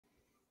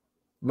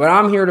But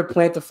I'm here to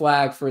plant the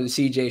flag for the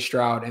CJ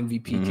Stroud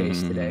MVP case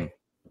Mm-hmm. today.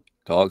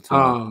 Talk to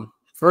me.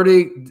 For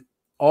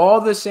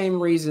all the same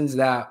reasons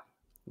that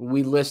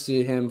we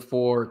listed him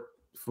for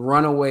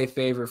runaway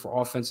favorite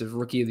for offensive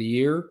rookie of the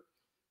year.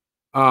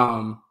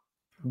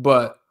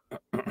 But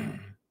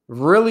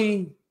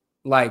really,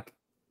 like,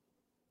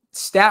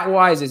 stat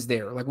wise is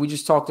there. Like we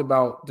just talked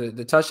about,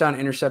 the touchdown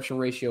interception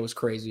ratio is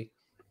crazy.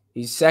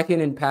 He's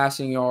second in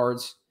passing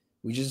yards.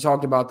 We just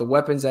talked about the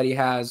weapons that he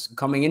has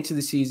coming into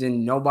the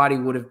season. Nobody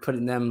would have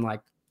put them,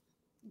 like,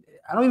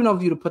 I don't even know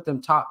if you'd have put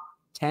them top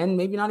 10,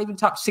 maybe not even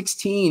top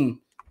 16,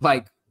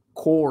 like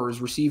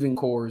receiving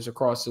cores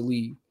across the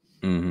league.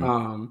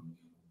 Mm-hmm.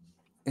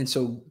 And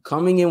so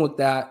coming in with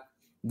that,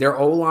 their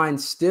O-line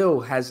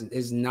still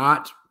is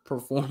not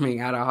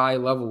performing at a high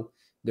level.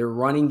 Their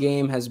running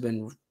game has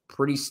been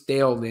pretty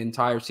stale the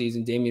entire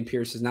season. Dameon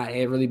Pierce has not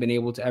really been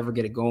able to ever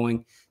get it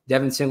going.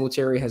 Devin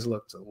Singletary has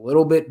looked a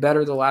little bit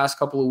better the last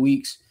couple of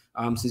weeks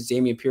since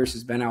Dameon Pierce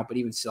has been out, but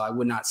even still, I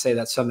would not say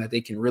that's something that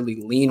they can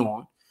really lean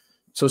on.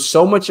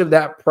 So much of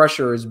that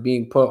pressure is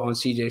being put on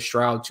CJ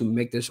Stroud to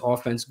make this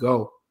offense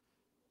go.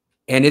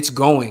 And it's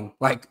going,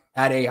 like,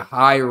 at a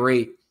high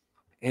rate.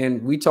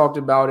 And we talked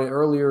about it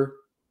earlier.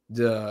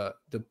 The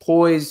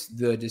poise,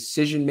 the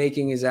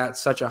decision-making is at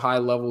such a high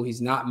level.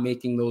 He's not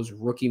making those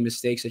rookie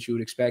mistakes that you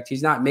would expect.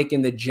 He's not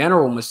making the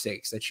general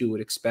mistakes that you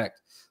would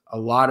expect a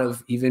lot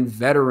of even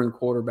veteran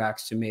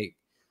quarterbacks to make.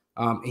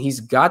 He's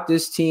got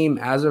this team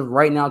as of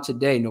right now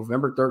today,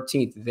 November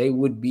 13th. They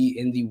would be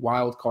in the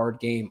wild card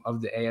game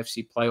of the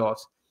AFC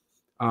playoffs.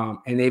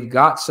 And they've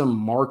got some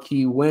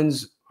marquee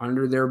wins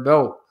under their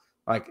belt.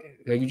 Like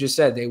you just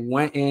said, they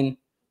went in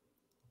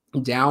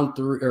down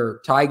through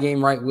or tie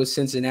game right with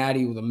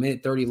Cincinnati with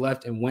 1:30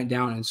 left and went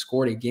down and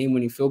scored a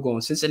game-winning field goal.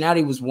 And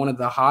Cincinnati was one of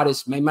the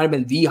hottest, might have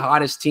been the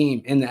hottest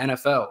team in the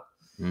NFL.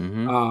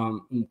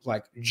 Mm-hmm.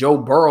 Like Joe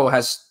Burrow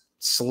has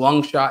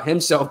slungshot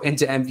himself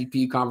into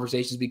MVP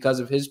conversations because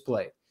of his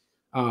play.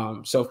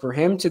 So for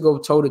him to go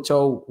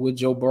toe-to-toe with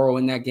Joe Burrow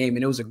in that game,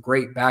 and it was a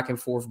great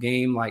back-and-forth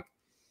game, like,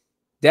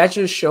 that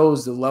just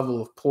shows the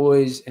level of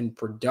poise and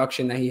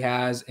production that he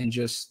has and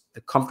just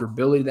the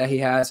comfortability that he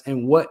has.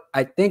 And what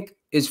I think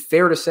is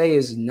fair to say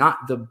is not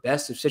the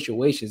best of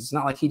situations. It's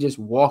not like he just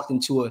walked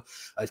into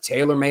a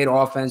tailor-made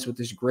offense with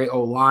this great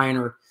O-line,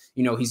 or,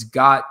 he's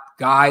got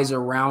guys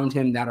around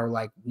him that are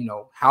like,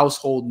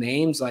 household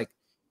names. Like,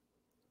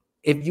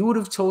 if you would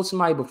have told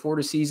somebody before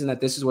the season that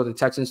this is what the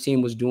Texans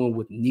team was doing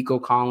with Nico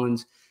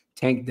Collins,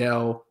 Tank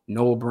Dell,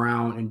 Noah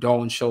Brown, and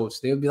Dalton Schultz,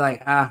 they would be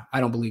like, I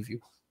don't believe you.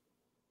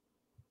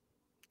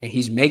 And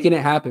he's making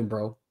it happen,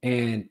 bro.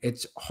 And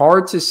it's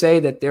hard to say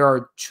that there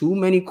are too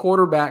many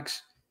quarterbacks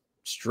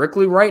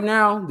strictly right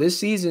now this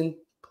season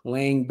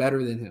playing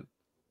better than him.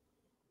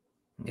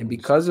 And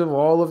because of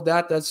all of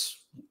that, that's,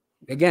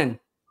 again,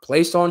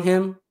 placed on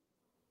him,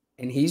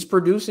 and he's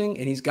producing,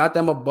 and he's got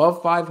them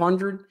above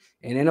 500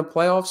 and in a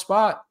playoff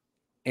spot.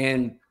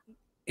 And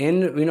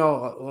let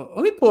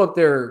me pull up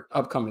their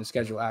upcoming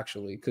schedule,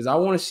 actually, because I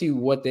want to see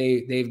what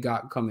they've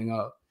got coming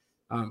up.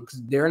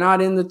 Because they're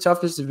not in the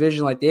toughest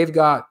division. Like, they've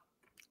got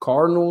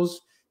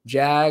Cardinals,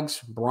 Jags,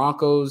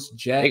 Broncos,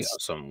 Jets. They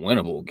got some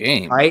winnable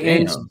games.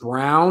 Titans,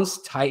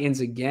 Browns,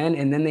 Titans again.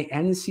 And then they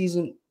end the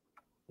season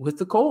with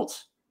the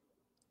Colts.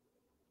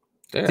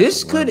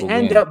 This could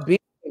end up being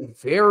a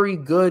very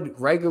good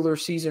regular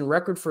season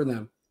record for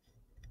them.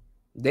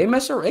 They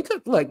mess around. It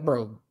could, like,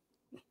 bro,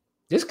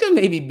 this could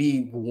maybe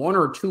be 1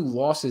 or 2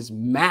 losses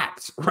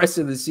max rest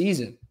of the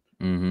season.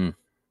 Mm-hmm.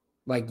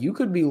 Like, you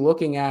could be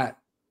looking at,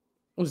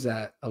 what was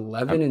that,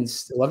 11 and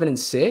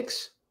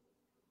 6?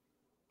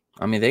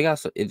 I mean,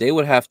 they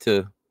would have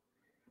to.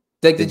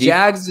 Like, the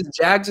Jags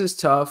is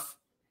tough.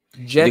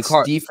 Jets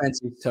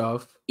defense is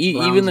tough.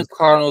 Even the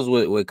Cardinals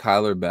with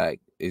Kyler back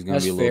is going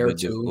to be a little bit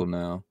difficult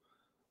now.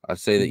 I'd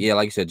say that, yeah,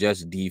 like you said,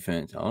 Jets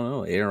defense. I don't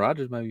know. Aaron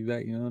Rodgers might be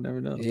back. Never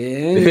know.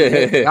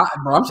 Yeah,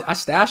 bro, I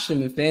stashed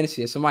him in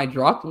fantasy. If somebody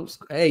dropped him,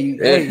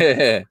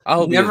 hey, I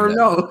hope you never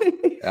know.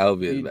 I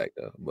hope he's back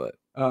though. But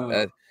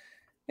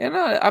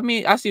I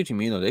mean, I see what you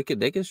mean though. They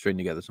could string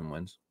together some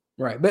wins.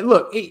 Right, but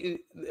look,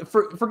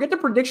 forget the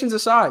predictions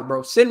aside,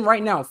 bro. Sitting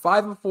right now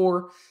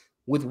 5-4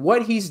 with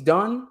what he's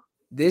done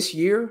this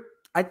year,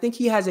 I think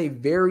he has a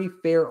very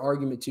fair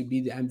argument to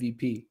be the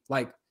MVP.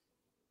 Like,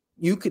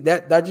 you could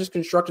that just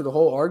constructed the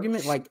whole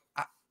argument. Like,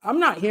 I'm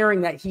not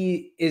hearing that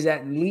he is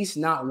at least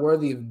not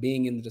worthy of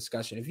being in the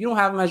discussion. If you don't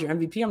have him as your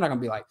MVP, I'm not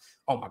gonna be like,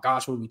 oh my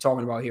gosh, what are we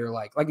talking about here?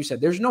 Like you said,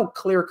 there's no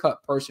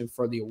clear-cut person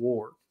for the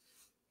award.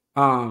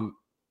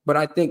 But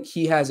I think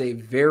he has a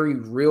very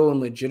real and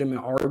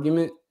legitimate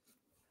argument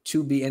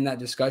to be in that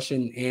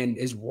discussion and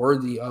is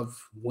worthy of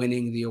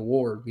winning the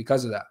award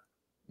because of that.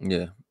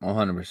 Yeah,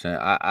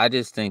 100%. I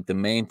just think the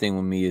main thing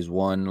with me is,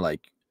 one,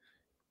 like,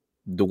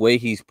 the way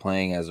he's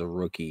playing as a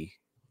rookie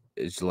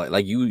is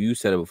like you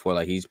said it before,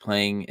 like, he's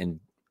playing and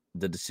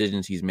the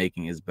decisions he's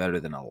making is better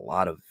than a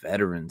lot of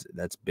veterans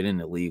that's been in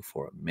the league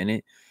for a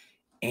minute.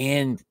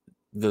 And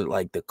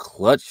the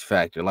clutch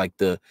factor, like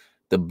the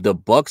the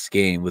Bucks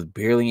game with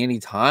barely any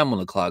time on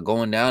the clock,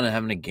 going down and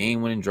having a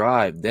game-winning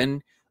drive.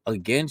 Then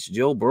against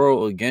Joe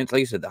Burrow, against, like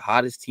you said, the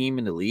hottest team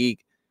in the league,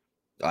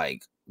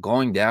 like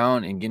going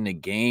down and getting a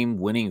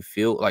game-winning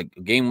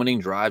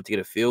drive to get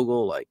a field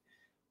goal, like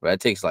that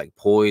takes like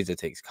poise, it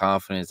takes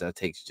confidence, that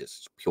takes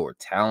just pure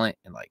talent,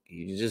 and like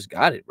you just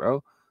got it,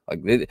 bro.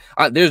 Like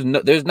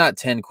there's not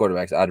 10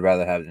 quarterbacks I'd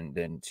rather have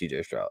than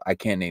CJ Stroud. I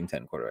can't name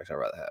 10 quarterbacks I'd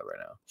rather have right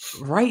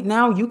now. Right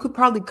now, you could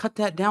probably cut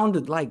that down to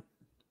like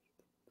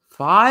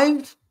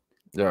 5.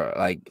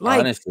 Like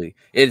honestly,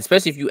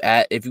 especially if you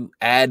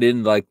add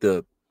in like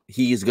the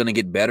he is gonna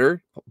get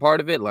better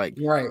part of it, like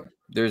right.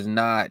 There's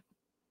not,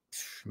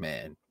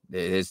 man.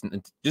 It's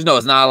just no.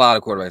 It's not a lot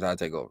of quarterbacks I'd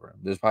take over him.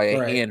 There's probably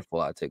a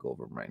handful I'd take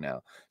over him right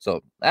now.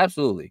 So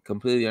absolutely,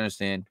 completely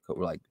understand.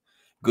 Like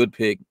good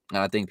pick, and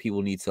I think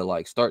people need to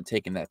like start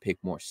taking that pick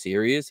more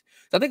serious.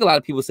 So I think a lot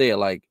of people say it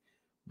like,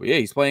 well, yeah,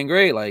 he's playing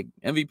great, like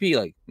MVP.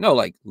 Like no,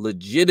 like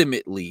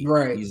legitimately,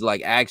 he's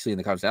like actually in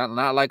the conversation,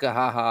 not like a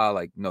haha.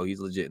 Like no, he's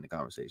legit in the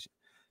conversation.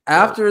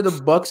 After the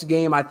Bucks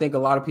game, I think a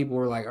lot of people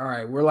were like, all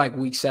right, we're like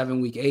week 7,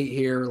 week 8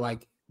 here.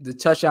 Like the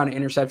touchdown to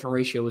interception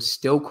ratio is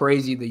still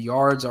crazy. The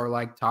yards are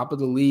like top of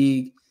the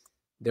league.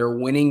 They're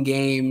winning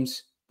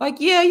games. Like,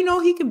 yeah, you know,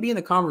 he can be in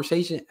the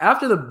conversation.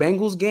 After the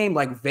Bengals game,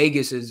 like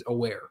Vegas is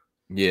aware.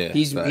 Yeah.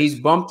 He's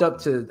bumped up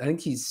to, I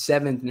think he's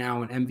 7th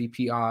now in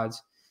MVP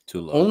odds.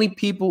 Too low. Only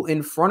people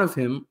in front of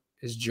him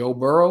is Joe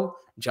Burrow,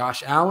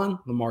 Josh Allen,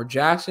 Lamar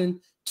Jackson,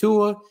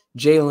 Tua,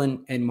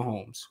 Jalen, and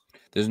Mahomes.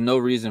 There's no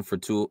reason for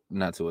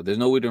There's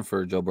no reason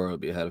for Joe Burrow to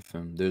be ahead of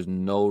him.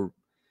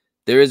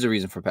 There is a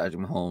reason for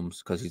Patrick Mahomes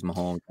because he's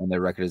Mahomes and their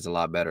record is a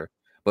lot better.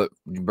 But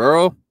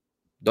Burrow,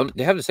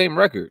 they have the same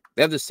record.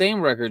 They have the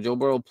same record. Joe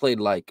Burrow played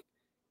like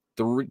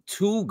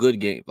 3 good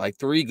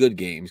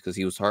games because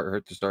he was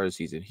hurt to start the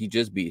season. He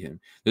just beat him.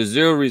 There's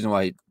zero reason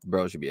why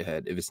Burrow should be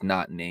ahead if it's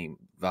not name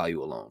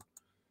value alone.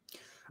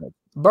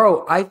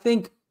 Bro, I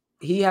think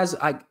he has.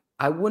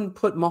 I wouldn't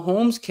put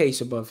Mahomes'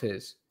 case above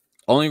his.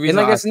 Only reason,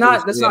 and like that's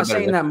not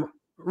saying that.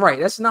 Right,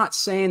 that's not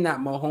saying that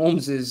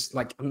Mahomes is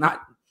like. I'm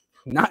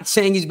not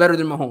saying he's better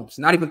than Mahomes.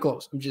 Not even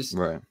close. I'm just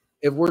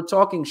if we're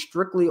talking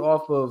strictly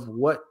off of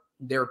what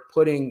they're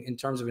putting in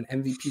terms of an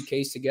MVP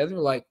case together,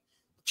 like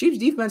Chiefs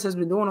defense has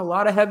been doing a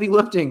lot of heavy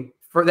lifting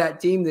for that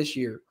team this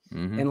year.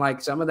 Mm-hmm. And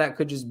like some of that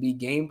could just be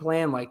game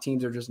plan. Like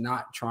teams are just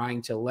not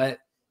trying to let,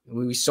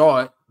 when we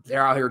saw it,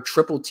 they're out here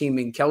triple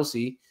teaming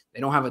Kelsey. They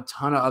don't have a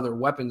ton of other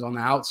weapons on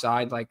the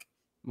outside. Like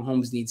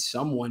Mahomes needs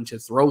someone to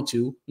throw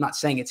to. I'm not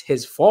saying it's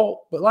his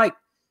fault, but like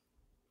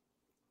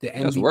the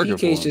MVP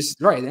case just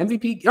the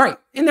MVP, right.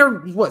 And they're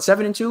what,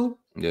 7-2?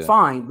 Yeah.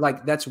 Fine.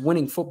 Like that's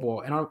winning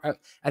football. And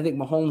I think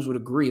Mahomes would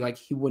agree. Like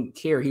he wouldn't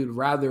care. He would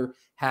rather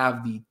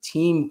have the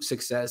team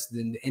success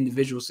than the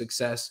individual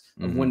success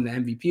of winning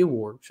the MVP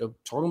award. So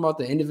talking about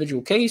the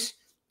individual case,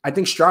 I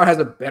think Stroud has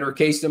a better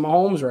case than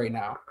Mahomes right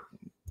now.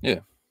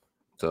 Yeah.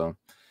 So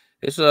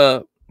it's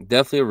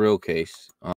definitely a real case.